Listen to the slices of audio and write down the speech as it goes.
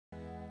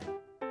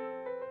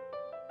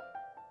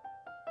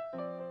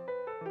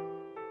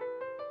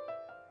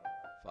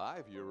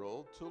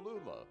5-year-old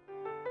Talulah.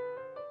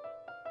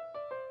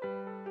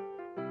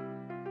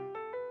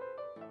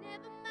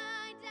 Never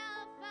mind,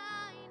 I'll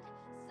find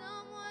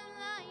someone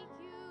like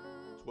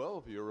you.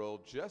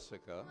 12-year-old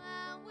Jessica.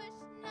 I wish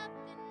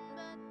nothing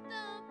but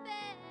the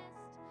best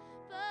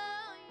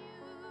for you.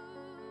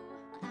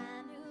 I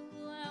knew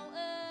who I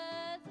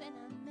was when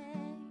I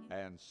met you.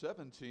 And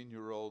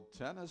 17-year-old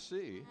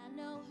Tennessee I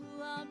know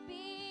who I'll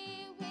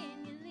be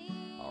when you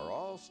leave. are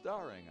all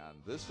starring on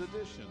this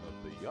edition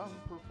of the Young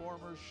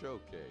Performers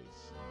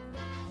Showcase.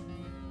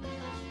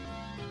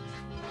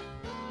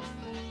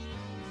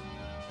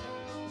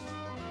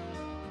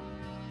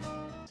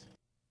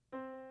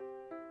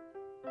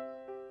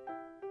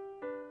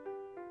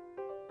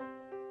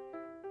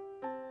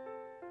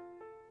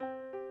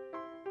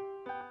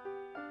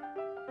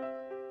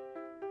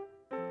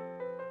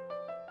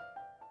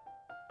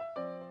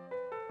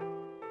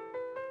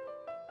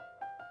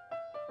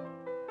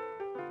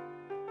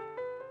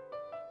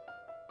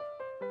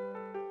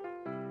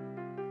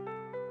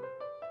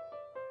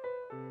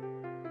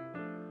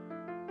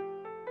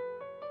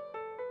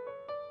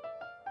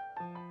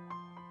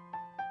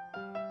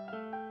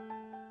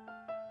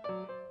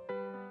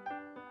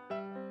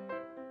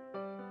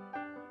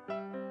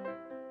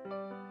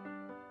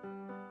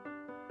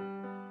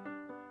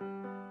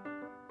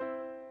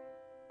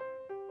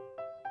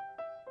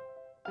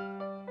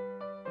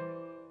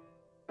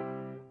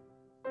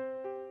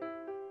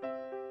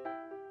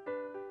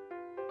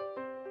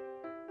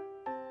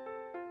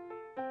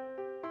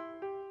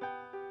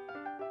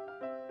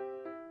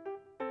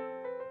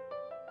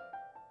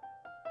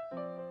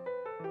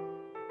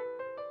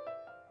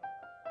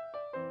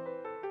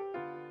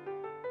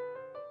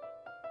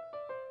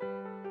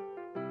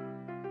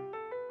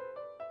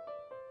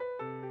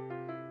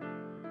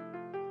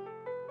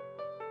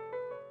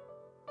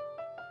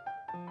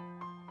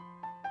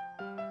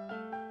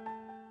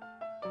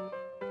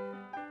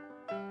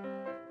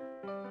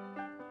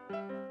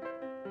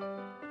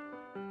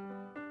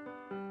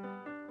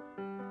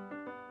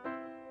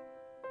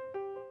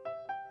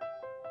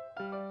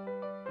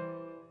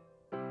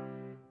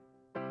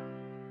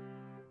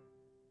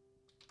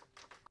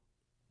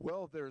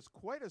 Well, there's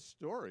quite a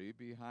story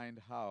behind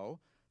how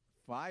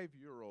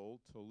 5-year-old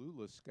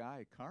Talulah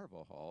Sky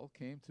Carvajal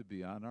came to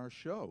be on our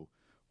show.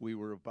 We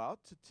were about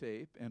to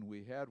tape, and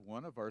we had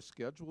one of our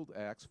scheduled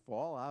acts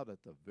fall out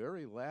at the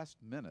very last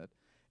minute.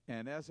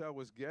 And as I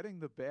was getting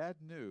the bad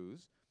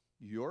news,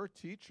 your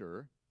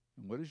teacher,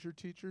 and what is your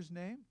teacher's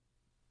name?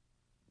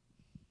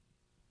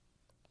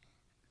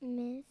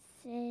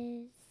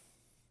 Mrs.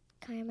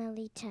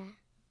 Carmelita.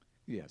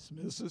 Yes,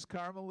 Mrs.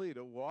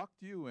 Carmelita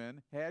walked you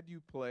in, had you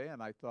play,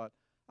 and I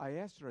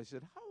asked her, I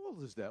said, how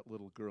old is that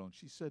little girl? And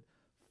she said,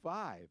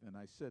 5. And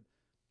I said,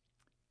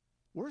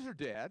 where's her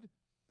dad?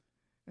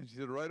 And she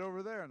said, right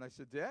over there. And I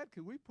said, Dad,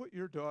 can we put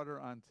your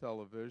daughter on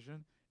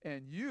television?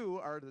 And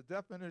you are the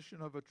definition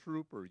of a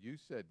trooper. You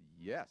said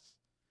yes.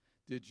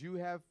 Did you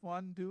have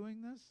fun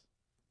doing this?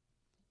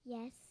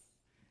 Yes.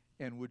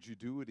 And would you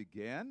do it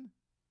again?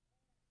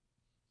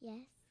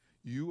 Yes.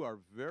 You are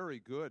very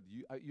good.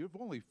 You're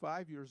only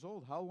 5 years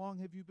old. How long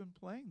have you been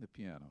playing the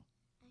piano?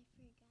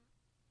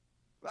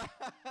 I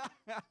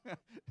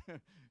forgot.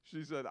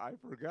 She said, I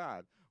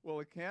forgot. Well,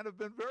 it can't have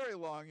been very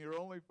long. You're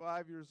only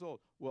 5 years old.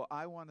 Well,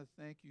 I want to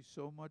thank you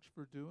so much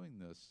for doing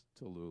this,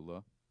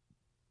 Talulah.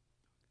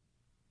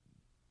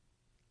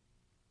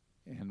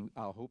 And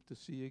I'll hope to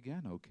see you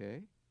again,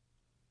 okay?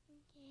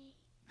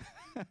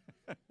 Okay.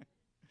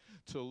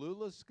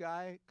 Talulah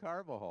Sky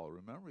Carvajal.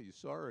 Remember, you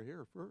saw her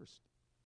here first.